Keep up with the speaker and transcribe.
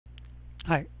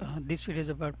Hi, this video is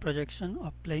about projection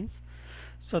of planes.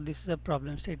 So this is a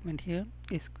problem statement here.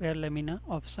 A square lamina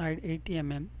of side 80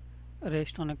 mm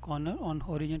rests on a corner on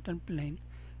horizontal plane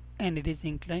and it is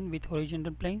inclined with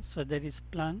horizontal plane. So there is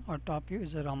plan or top view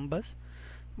is a rhombus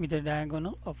with a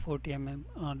diagonal of 40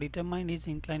 mm. Determine its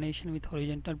inclination with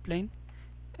horizontal plane,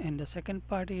 and the second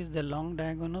part is the long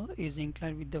diagonal is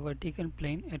inclined with the vertical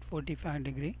plane at 45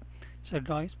 degree. So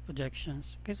draw its projections.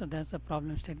 Okay, so that's the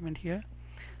problem statement here.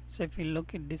 So if we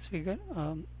look at this figure,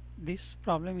 this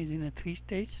problem is in a three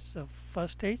stage. So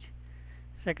first stage,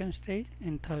 second stage,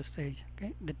 and third stage.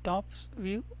 Okay, the top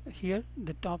view here,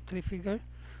 the top three figure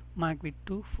marked with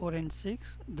 2, 4, and 6.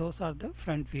 Those are the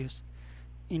front views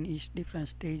in each different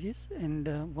stages,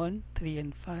 and 1, 3,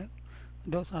 and 5.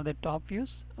 Those are the top views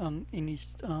in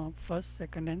each first,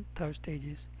 second, and third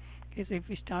stages. Okay, so if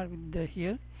we start with the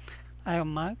here, I have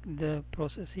marked the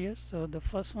process here. So the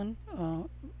first one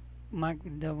marked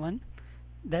with the 1,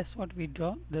 that's what we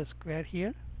draw the square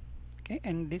here. Okay,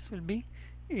 and this will be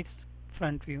its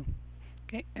front view.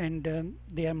 Okay, and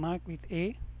they are marked with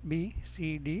A, B,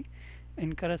 C, D,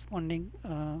 and corresponding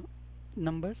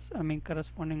numbers, I mean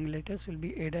corresponding letters will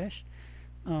be A dash,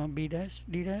 B dash,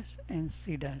 D dash, and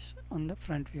C dash on the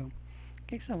front view.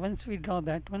 Okay, so once we draw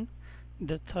that one,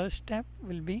 the third step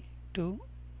will be to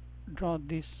draw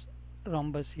this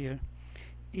rhombus here.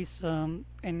 Is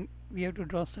and we have to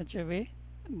draw such a way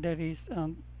there is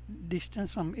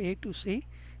distance from A to C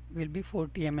will be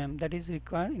 40 mm. That is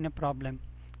required in a problem.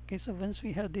 Okay, so once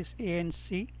we have this A and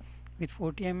C with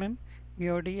 40 mm, we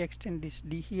already extend this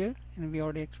D here, and we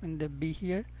already extend the B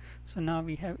here. So now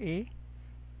we have A,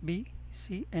 B,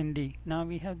 C, and D. Now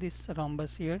we have this rhombus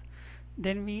here.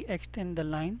 Then we extend the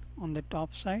line on the top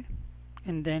side,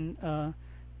 and then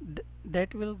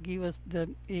that will give us the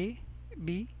A,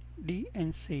 B, D,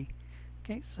 and C.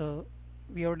 Okay, so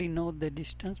we already know the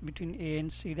distance between A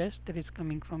and C dash that is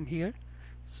coming from here.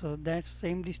 So that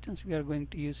same distance we are going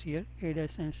to use here, A dash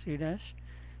and C dash,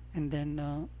 and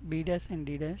then B dash and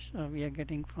D dash we are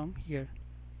getting from here.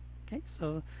 Okay,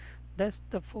 so that's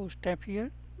the fourth step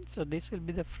here. So this will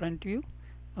be the front view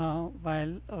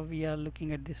while we are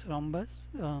looking at this rhombus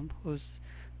whose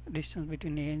distance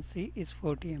between A and C is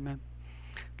 40 mm.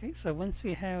 Okay, so once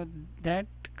we have that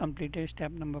completed,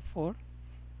 step number 4,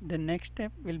 the next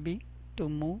step will be to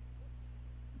move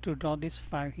to draw this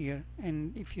 5 here.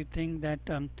 And if you think that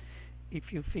if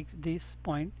you fix this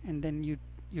point and then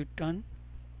you turn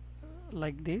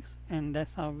like this, and that's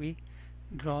how we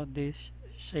draw this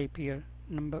shape here,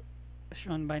 number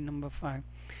shown by number 5,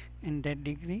 and that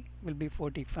degree will be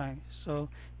 45. So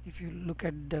if you look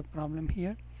at the problem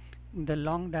here, the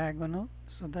long diagonal,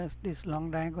 so that's this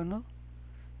long diagonal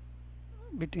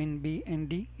between B and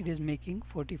D, it is making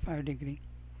 45 degree.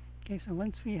 Okay, so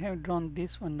once we have drawn this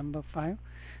one, number 5,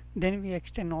 then we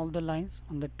extend all the lines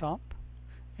on the top,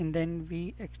 and then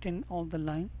we extend all the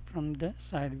line from the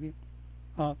side view,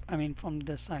 I mean from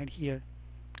the side here,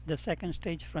 the second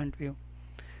stage front view.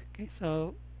 Okay,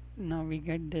 so now we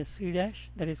get the C dash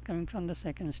that is coming from the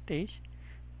second stage.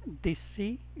 This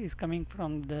C is coming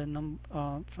from the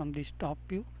from this top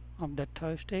view of the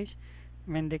third stage.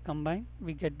 When they combine,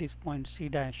 we get this point C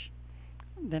dash.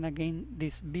 Then again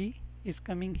this B is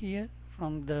coming here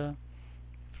from the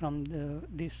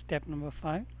this step number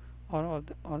 5, or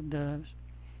the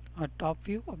top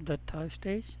view of the third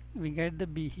stage. We get the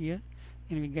B here,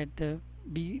 and we get the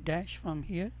B dash from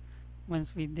here. Once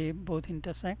they both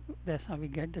intersect, that's how we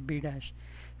get the B dash.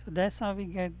 So that's how we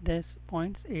get this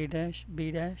points A dash, B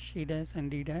dash, C dash,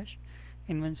 and D dash.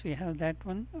 And once we have that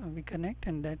one, we connect,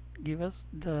 and that give us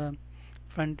the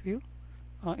front view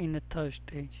in the third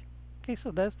stage. Okay,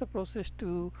 so that's the process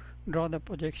to draw the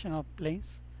projection of planes.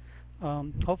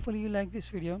 Hopefully you like this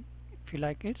video. If you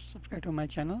like it, subscribe to my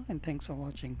channel, and thanks for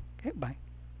watching. Okay, bye.